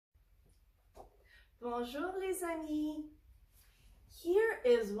Bonjour les amis. Here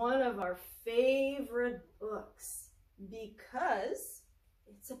is one of our favorite books because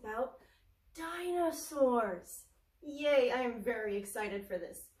it's about dinosaurs. Yay, I am very excited for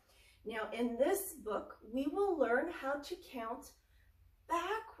this. Now in this book, we will learn how to count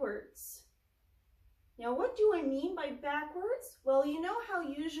backwards. Now what do I mean by backwards? Well, you know how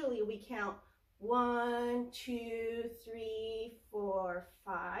usually we count 1, 2, 3, 4,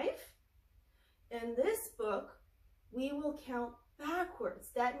 5? In this book, we will count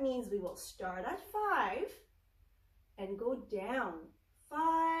backwards. That means we will start at 5 and go down.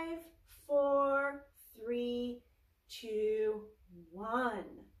 5, 4, 3, 2, 1.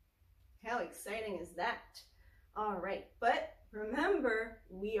 How exciting is that? All right, but remember,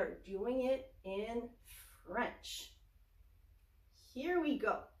 we are doing it in French. Here we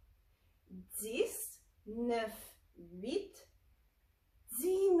go. 10, 9, 8,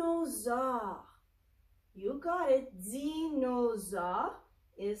 dinosaures. You got it. Dinosaure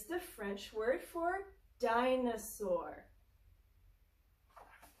is the French word for dinosaur.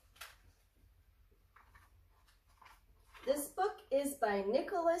 This book is by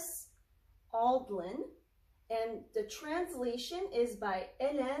Nicholas Aldlin, and the translation is by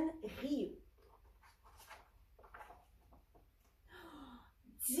Hélène Rioux.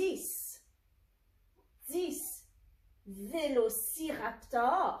 10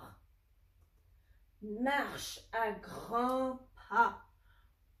 vélociraptors marche à grands pas.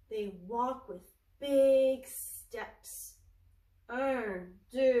 They walk with big steps. 1,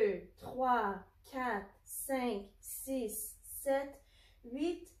 2, 3, 4, 5, 6, 7,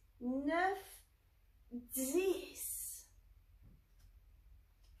 8, 9, 10.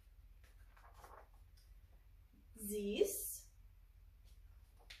 10,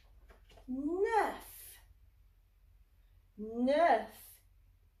 9. 9.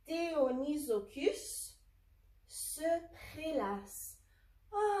 Deinonychus se prélasse.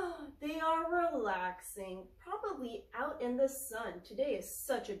 Oh, they are relaxing, probably out in the sun. Today is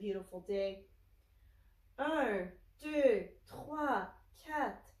such a beautiful day. 1, 2, 3, 4,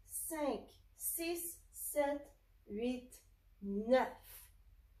 5, 6, 7, 8, 9.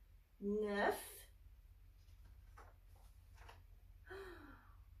 9.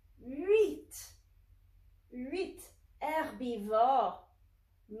 8. 8 herbivores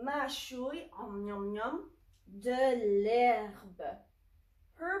mâchouillent de l'herbe.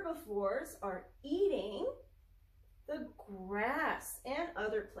 Herbivores are eating the grass and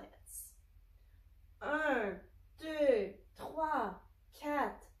other plants. 1, 2, 3, 4,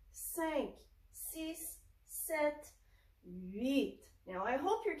 5, 6, 7, 8. Now I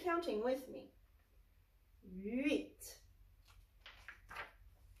hope you're counting with me. 8.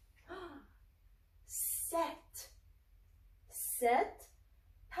 7. 7.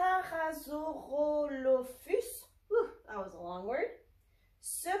 Parasaurolophus, that was a long word,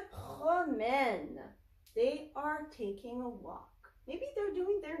 se promènent. They are taking a walk. Maybe they're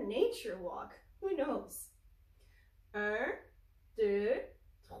doing their nature walk. Who knows? 1, 2, 3,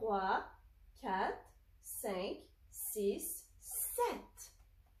 4, 5, 6, 7.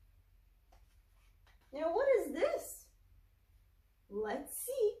 Now what is this? Let's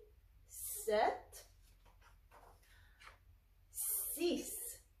see. 7.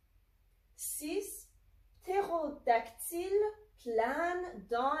 6 ptérodactyles planent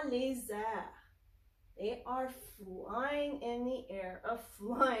dans les airs. They are flying in the air, a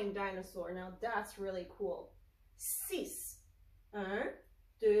flying dinosaur. Now that's really cool. 6. 1,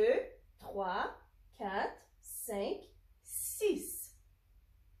 2, 3, 4, 5, 6. 6.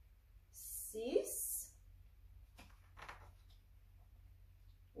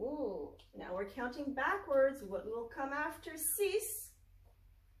 Ooh, now we're counting backwards. What will come after 6?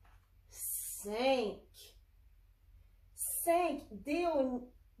 5. 5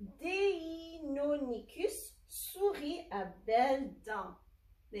 Deinonychus sourit à belles dents.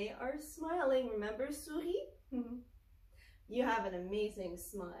 They are smiling. Remember souris? You have an amazing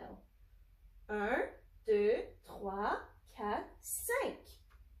smile. 1, 2, 3, 4, 5.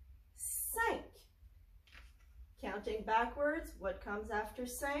 5. Counting backwards, what comes after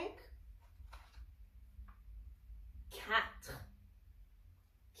 5? 4.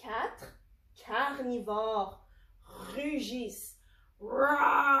 4 carnivores rugissent.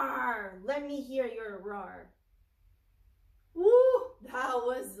 Roar! Let me hear your roar. Woo! That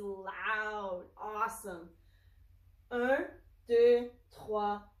was loud. Awesome. 1, 2, 3,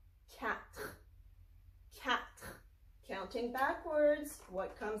 4. 4. Counting backwards,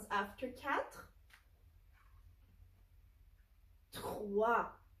 what comes after 4? 3.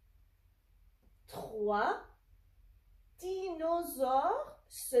 3 dinosaures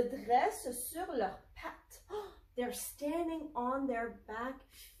se dressent sur leurs they're standing on their back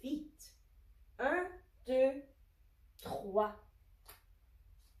feet. 1, 2, 3.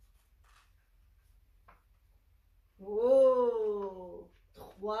 Whoa,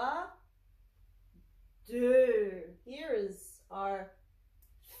 3, 2. Here is our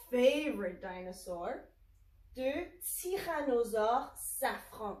favorite dinosaur. 2 tyrannosaures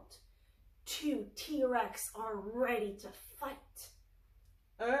s'affrontent. 2 T-Rex are ready to fight.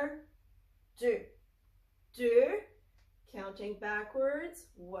 1, 2. 2. Counting backwards.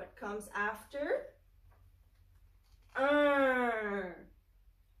 What comes after? 1.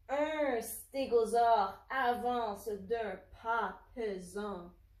 1 stégosaure avance d'un pas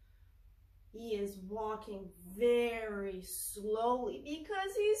pesant. He is walking very slowly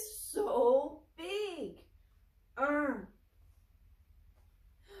because he's so big. 1.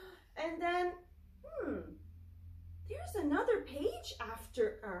 And then, there's another page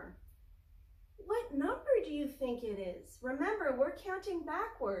after 1. What number do you think it is? Remember, we're counting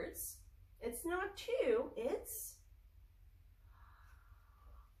backwards. It's not 2, it's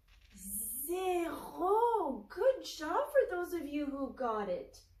 0. Good job for those of you who got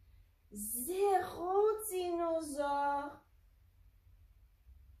it. 0 dinosaur.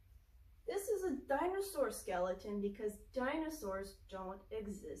 This is a dinosaur skeleton because dinosaurs don't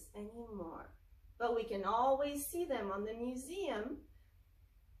exist anymore. But we can always see them on the museum.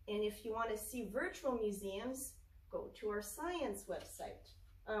 And if you want to see virtual museums, go to our science website,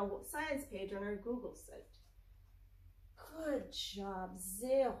 science page on our Google site. Good job,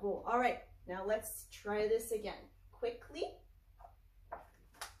 0. All right, now let's try this again. Quickly,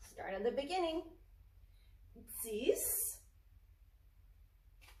 start at the beginning. 10,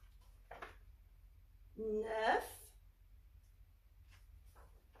 9,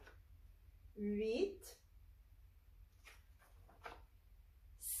 8,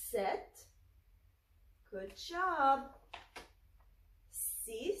 7. Good job.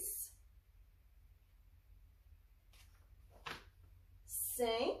 6, 5,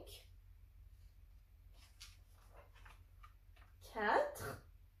 4.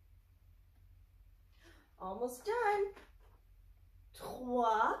 Almost done. 3,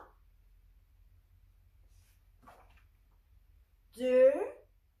 2,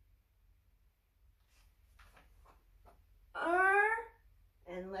 1.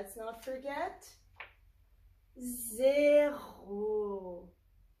 And let's not forget, 0.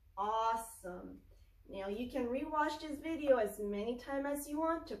 Awesome. Now you can rewatch this video as many times as you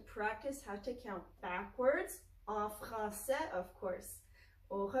want to practice how to count backwards, en français, of course.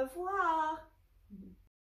 Au revoir.